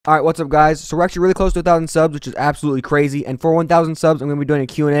Alright, what's up guys? So we're actually really close to 1,000 subs, which is absolutely crazy. And for 1,000 subs, I'm going to be doing a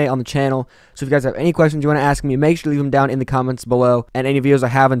Q&A on the channel. So if you guys have any questions you want to ask me, make sure to leave them down in the comments below. And any videos I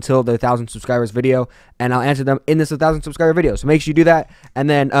have until the 1,000 subscribers video. And I'll answer them in this 1,000 subscriber video. So make sure you do that. And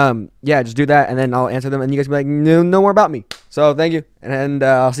then, yeah, just do that. And then I'll answer them. And you guys will be like, no more about me. So thank you. And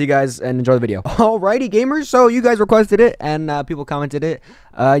I'll see you guys and enjoy the video. Alrighty, gamers. So you guys requested it. And people commented it.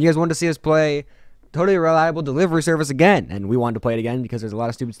 You guys wanted to see us play Totally Reliable Delivery Service again, and we wanted to play it again because there's a lot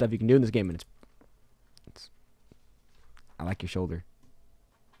of stupid stuff you can do in this game, and it's I like your shoulder.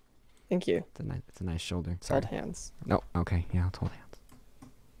 Thank you. It's a nice shoulder. Hold hands. No, okay, yeah, let's hold hands.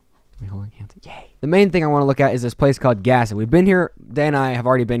 We holding hands. Yay. The main thing I want to look at is this place called Gas, and we've been here. Dan and I have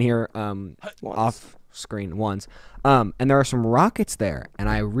already been here off screen once. And there are some rockets there, and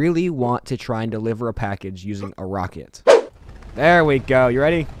I really want to try and deliver a package using a rocket. There we go. You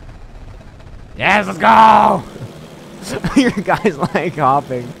ready? Yes, let's go! Your guy's like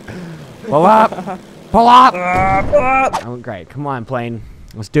hopping. Pull up! Pull up! Pull up! Oh, great. Come on, plane.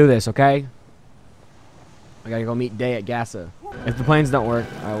 Let's do this, okay? I gotta go meet Day at Gasa. If the planes don't work,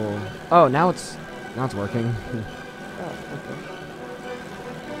 I will. Oh, now it's working. Oh, okay.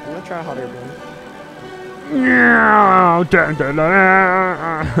 I'm gonna try hotter again.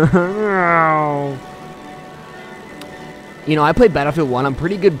 You know, I played Battlefield 1. I'm a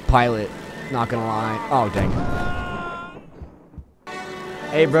pretty good pilot. Not gonna lie. Oh, dang.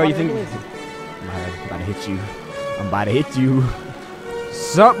 Hey, bro, you think... I'm about to hit you. I'm about to hit you.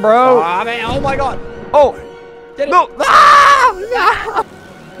 Sup, bro? Oh, man. Oh, my God. Oh. Get it. No. Ah!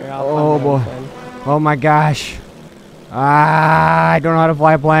 Here, Oh, boy. Oh, my gosh. I don't know how to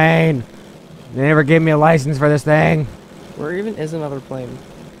fly a plane. They never gave me a license for this thing. Where even is another plane?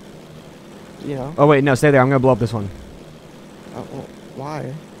 You know? Oh, wait. No, stay there. I'm gonna blow up this one. Oh, well,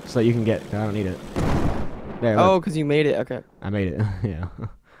 why? So that you can get... I don't need it. There, oh, because you made it. Okay. I made it. Yeah.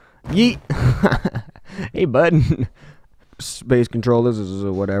 Yeet. Hey, bud. Space controllers is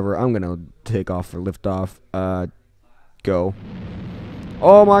whatever. I'm gonna take off for liftoff. Go.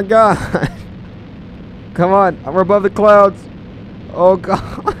 Oh my God. Come on. We're above the clouds. Oh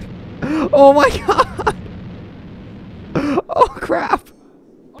God. Oh my God. Oh crap.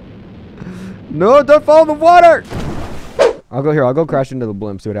 No, don't fall in the water. I'll go here. I'll go crash into the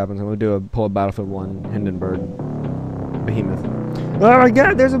blimp. See what happens. I'm gonna pull a Battlefield 1 Hindenburg behemoth. Oh my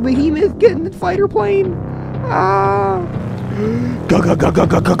God! There's a behemoth getting the fighter plane. Ah! Go go go go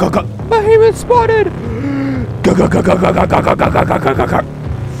go go go go! Behemoth spotted. Go go go go go go go go go go go go go go!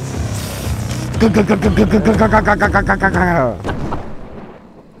 Go go go go go go go go go go go go!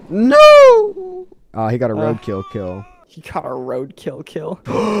 No! Oh, he got a roadkill kill. He got a roadkill kill.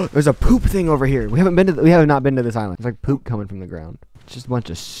 There's a poop thing over here. We have not been to this island. It's like poop coming from the ground. It's just a bunch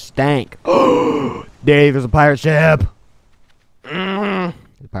of stank. Dave, there's a pirate ship. The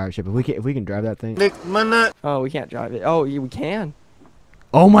pirate ship. If we can drive that thing. Oh, we can't drive it. Oh, we can.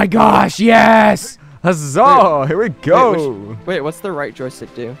 Oh my gosh, yes! Huzzah! Here we go. Wait, what's the right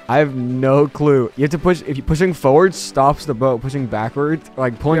joystick do? I have no clue. You have to push. If you're pushing forward, stops the boat. Pushing backwards,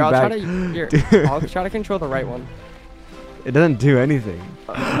 like pulling back. I'll try to control the right one. It doesn't do anything.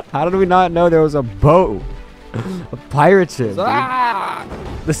 How did we not know there was a boat? A pirate ship. Ah!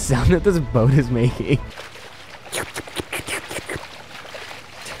 The sound that this boat is making.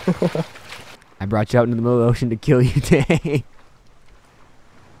 I brought you out into the middle of the ocean to kill you today.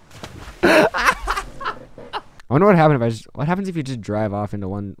 I wonder what happened if what happens if you just drive off into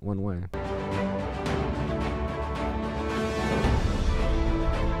one way?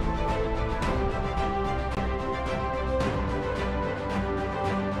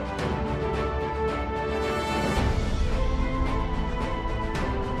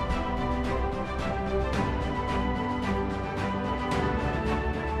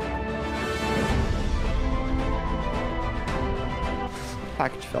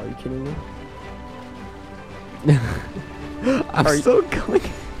 Package fell. Are you kidding me? I'm still going.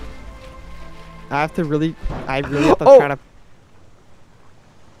 I really have to try to.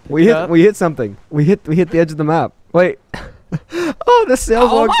 We hit something. We hit the edge of the map. Wait. Oh, the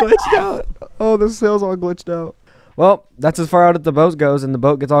sail's all glitched out. Oh, the sail's all glitched out. Well, that's as far out as the boat goes, and the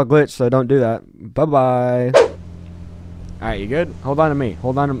boat gets all glitched. So don't do that. Bye bye. All right, you good? Hold on to me.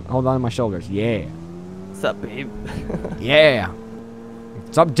 Hold on to my shoulders. Yeah. What's up, babe? Yeah.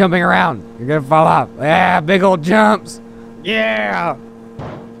 Stop jumping around. You're gonna fall off. Yeah, big old jumps. Yeah.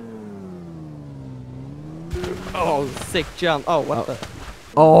 Oh, sick jump. Oh, what the?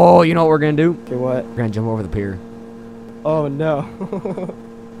 Oh, you know what we're gonna do? Okay, what? We're gonna jump over the pier. Oh no.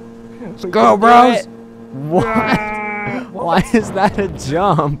 Let's go, bros. What? Why is that a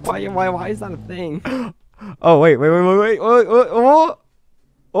jump? Why is that a thing? Oh wait. Oh.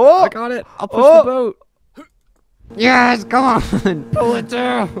 Oh, I got it. I'll push Oh. the boat. yes, come on. Pull it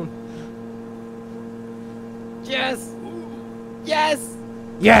down. Yes. Yes.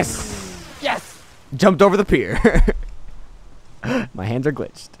 Yes. Yes. Jumped over the pier. My hands are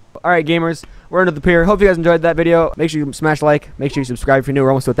glitched. All right, gamers, we're under the pier. Hope you guys enjoyed that video. Make sure you smash like. Make sure you subscribe if you're new. We're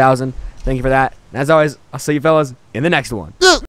almost to 1,000. Thank you for that. And as always, I'll see you fellas in the next one.